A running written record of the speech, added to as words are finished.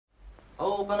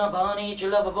open up, honey, it's your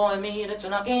lover boy and me that's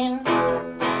knocking.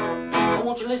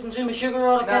 Won't you listen to me, sugar,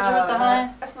 or to catch her at the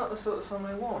high? That's not the sort of song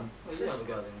I want. What's this other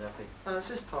guy then, Duffy? It's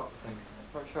this type of thing.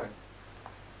 Right, show.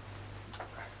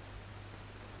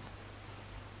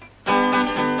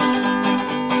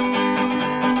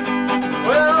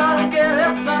 Well, I can't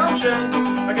help sunshine.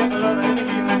 I get the love and the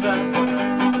human time.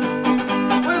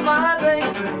 With my baby.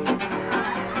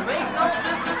 Makes no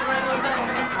sense to bring her down.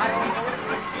 I don't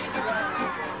know if she's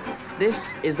around.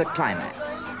 This is the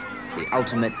climax, the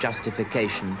ultimate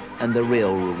justification and the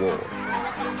real reward.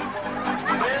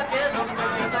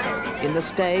 In the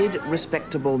staid,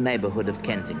 respectable neighbourhood of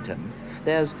Kensington,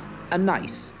 there's a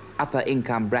nice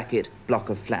upper-income bracket block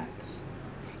of flats.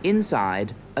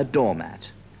 Inside, a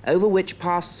doormat, over which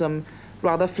pass some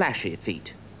rather flashy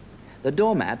feet. The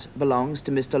doormat belongs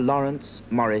to Mr. Lawrence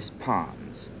Morris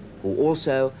Parnes, who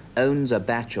also owns a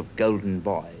batch of golden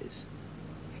boys.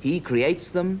 He creates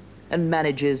them and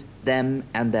manages them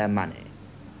and their money.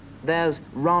 There's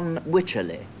Ron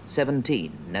Wycherley,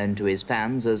 17, known to his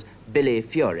fans as Billy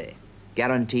Fury,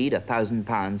 guaranteed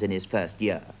 £1,000 in his first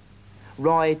year.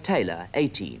 Roy Taylor,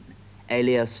 18,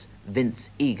 alias Vince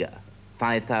Eager,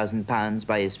 £5,000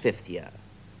 by his 5th year.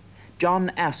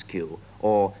 John Askew,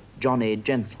 or Johnny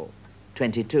Gentle,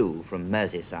 22, from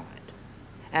Merseyside.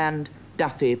 And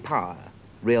Duffy Power,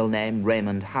 real name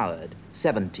Raymond Howard,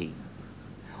 17.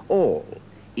 All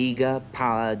eager,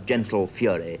 power, gentle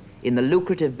fury in the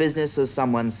lucrative business, as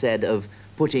someone said, of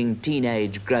putting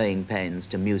teenage growing pains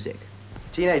to music.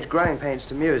 Teenage growing pains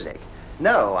to music?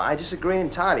 No, I disagree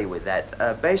entirely with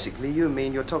that. Basically, you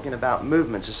mean you're talking about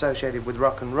movements associated with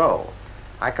rock and roll.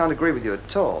 I can't agree with you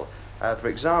at all. For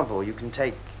example, you can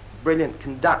take brilliant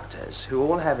conductors who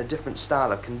all have a different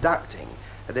style of conducting.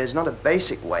 There's not a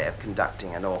basic way of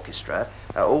conducting an orchestra.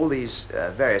 All these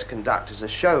various conductors are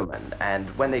showmen, and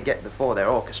when they get before their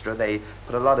orchestra, they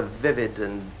put a lot of vivid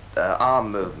and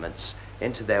arm movements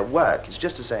into their work. It's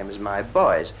just the same as my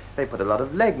boys. They put a lot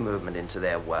of leg movement into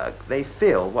their work. They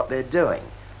feel what they're doing,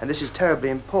 and this is terribly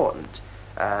important.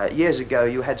 Years ago,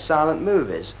 you had silent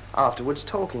movies. Afterwards,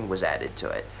 talking was added to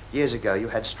it. Years ago, you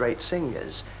had straight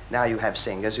singers. Now you have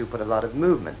singers who put a lot of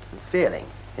movement and feeling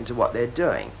into what they're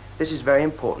doing. This is very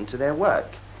important to their work.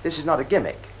 This is not a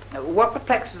gimmick. What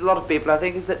perplexes a lot of people, I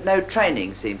think, is that no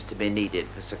training seems to be needed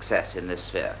for success in this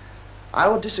sphere. I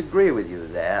will disagree with you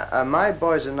there. My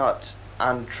boys are not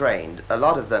untrained. A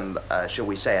lot of them, shall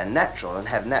we say, are natural and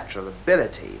have natural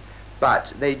ability,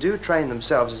 but they do train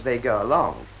themselves as they go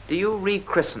along. Do you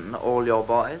rechristen all your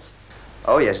boys?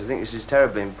 Oh yes, I think this is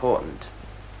terribly important.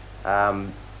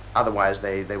 Otherwise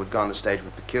they would go on the stage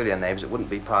with peculiar names that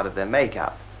wouldn't be part of their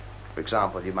makeup. For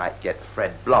example, you might get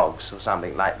Fred Bloggs or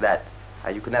something like that.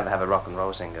 You could never have a rock and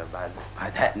roll singer by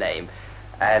that name.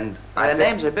 And their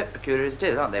names are a bit peculiar as it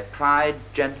is, aren't they? Pride,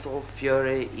 Gentle,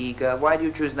 Fury, Eager. Why do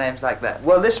you choose names like that?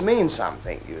 Well, this means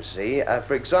something, you see.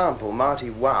 For example, Marty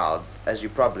Wilde, as you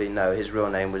probably know, his real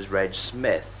name was Reg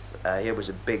Smith. He was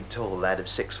a big, tall lad of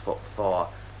 6'4",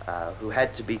 who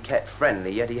had to be kept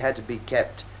friendly, yet he had to be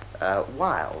kept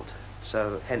wild.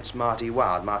 So, hence Marty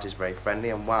Wilde. Marty's very friendly,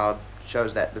 and Wilde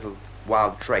shows that little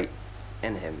wild trait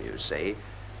in him, you see.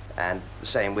 And the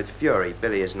same with Fury.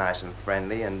 Billy is nice and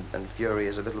friendly, and Fury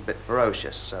is a little bit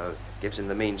ferocious, so gives him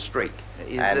the mean streak.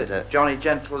 Johnny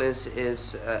Gentle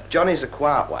is... Johnny's a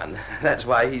quiet one. That's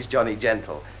why he's Johnny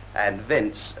Gentle. And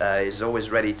Vince is always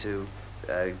ready to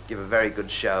give a very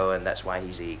good show, and that's why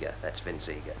he's Eager. That's Vince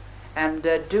Eager. And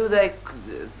do they,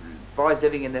 boys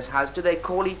living in this house, do they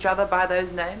call each other by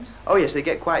those names? Oh yes, they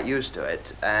get quite used to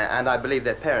it, and I believe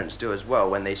their parents do as well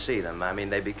when they see them. I mean,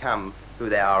 they become who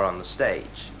they are on the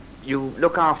stage. You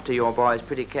look after your boys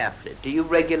pretty carefully. Do you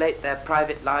regulate their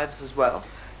private lives as well?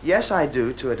 Yes, I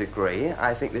do, to a degree.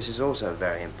 I think this is also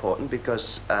very important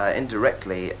because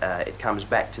indirectly it comes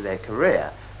back to their career.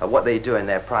 What they do in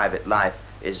their private life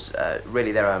is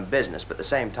really their own business, but at the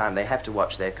same time they have to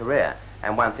watch their career,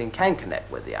 and one thing can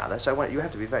connect with the other, so you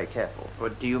have to be very careful. Or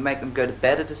do you make them go to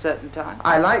bed at a certain time?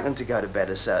 I like them to go to bed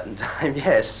at a certain time,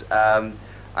 yes.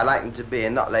 I like them to be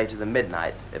in not later than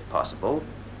midnight, if possible.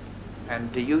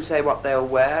 And do you say what they'll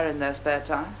wear in their spare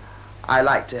time? I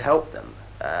like to help them.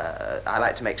 I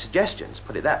like to make suggestions,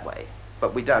 put it that way.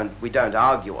 But we don't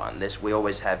argue on this. We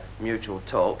always have mutual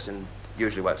talks, and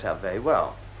usually works out very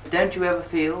well. Don't you ever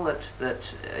feel that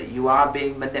you are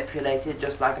being manipulated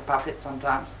just like a puppet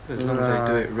sometimes? As long as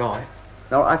they do it right.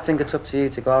 No, I think it's up to you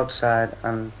to go outside,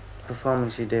 and the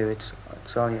performance you do, it's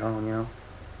all your own, you know.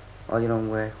 All your own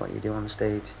work, what you do on the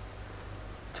stage.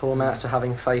 It all amounts to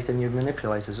having faith in your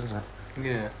manipulators, isn't it?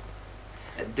 Yeah.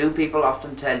 Do people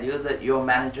often tell you that your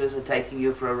managers are taking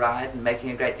you for a ride and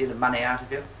making a great deal of money out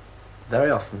of you?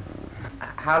 Very often.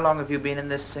 How long have you been in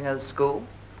this singer's school?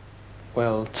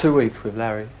 Well, 2 weeks with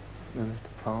Larry and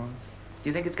Mr. Parnes. Do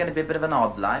you think it's going to be a bit of an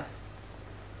odd life?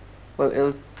 Well,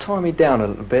 it'll tie me down a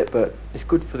little bit, but it's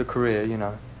good for the career, you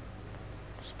know.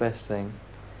 It's the best thing.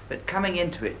 But coming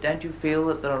into it, don't you feel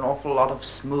that there are an awful lot of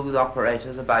smooth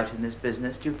operators about in this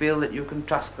business? Do you feel that you can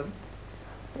trust them?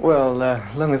 Well,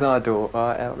 as long as I do it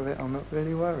right out of it, I'm not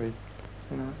really worried,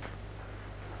 you know.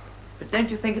 But don't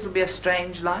you think it'll be a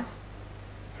strange life?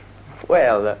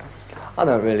 Well, I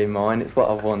don't really mind. It's what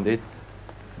I wanted.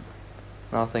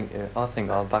 And I think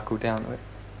I'll buckle down to it.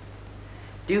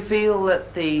 Do you feel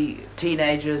that the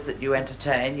teenagers that you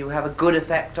entertain, you have a good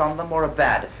effect on them or a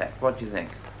bad effect? What do you think?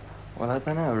 Well, I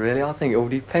don't know, really. I think it all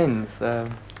depends.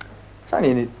 It's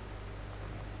only,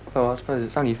 well, I suppose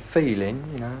it's only feeling,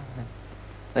 you know.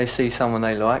 They see someone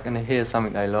they like and they hear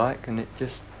something they like, and it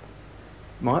just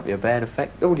might be a bad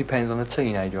effect. It all depends on the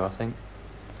teenager, I think.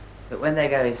 But when they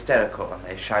go hysterical and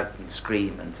they shout and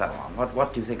scream and so on,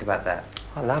 what do you think about that?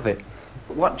 I love it.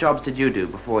 What jobs did you do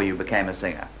before you became a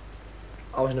singer?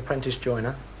 I was an apprentice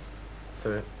joiner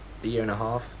for a year and a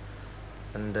half,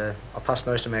 and I passed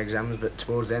most of my exams, but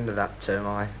towards the end of that term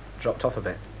I dropped off a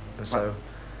bit, and so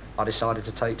I decided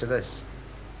to take to this,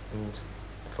 and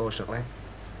fortunately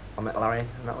I met Larry,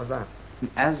 and that was that.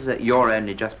 As you're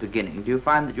only just beginning, do you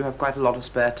find that you have quite a lot of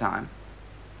spare time?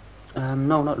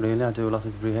 No, not really. I do a lot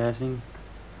of rehearsing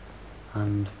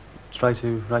and try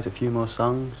to write a few more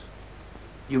songs.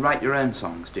 You write your own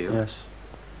songs, do you? Yes.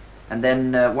 And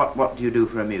then what do you do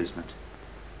for amusement?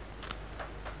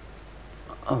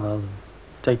 Oh, well,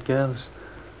 date girls.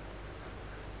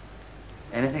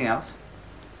 Anything else?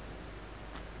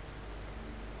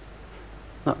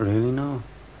 Not really, no.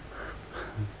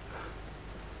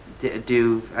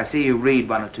 I see you read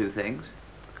one or two things.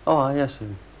 Oh, yes, I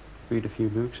read a few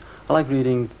books. I like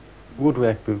reading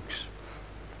woodwork books.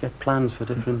 Get plans for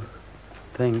different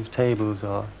things, tables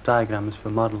or diagrams for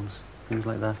models, things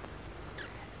like that.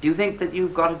 Do you think that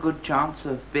you've got a good chance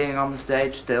of being on the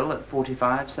stage still at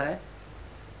 45, say?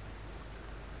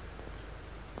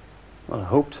 Well, I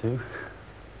hope to.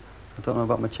 I don't know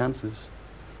about my chances.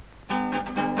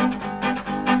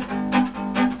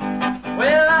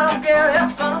 Well, I don't care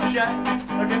if sunshine,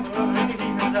 I get the love in the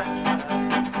evening time.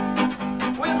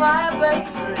 With my baby,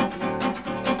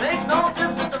 makes no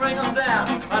difference if the rain comes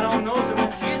down. I don't know till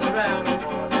when she's around.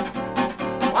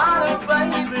 Why, the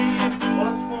baby,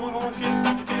 what's we're gonna kiss.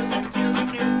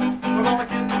 We're gonna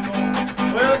kiss and go.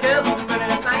 Well, guess I'm ready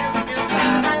to kiss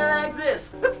like this.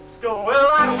 Let's go. Well,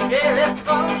 I don't care if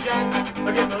sunshine, I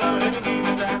get the love in the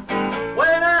evening time.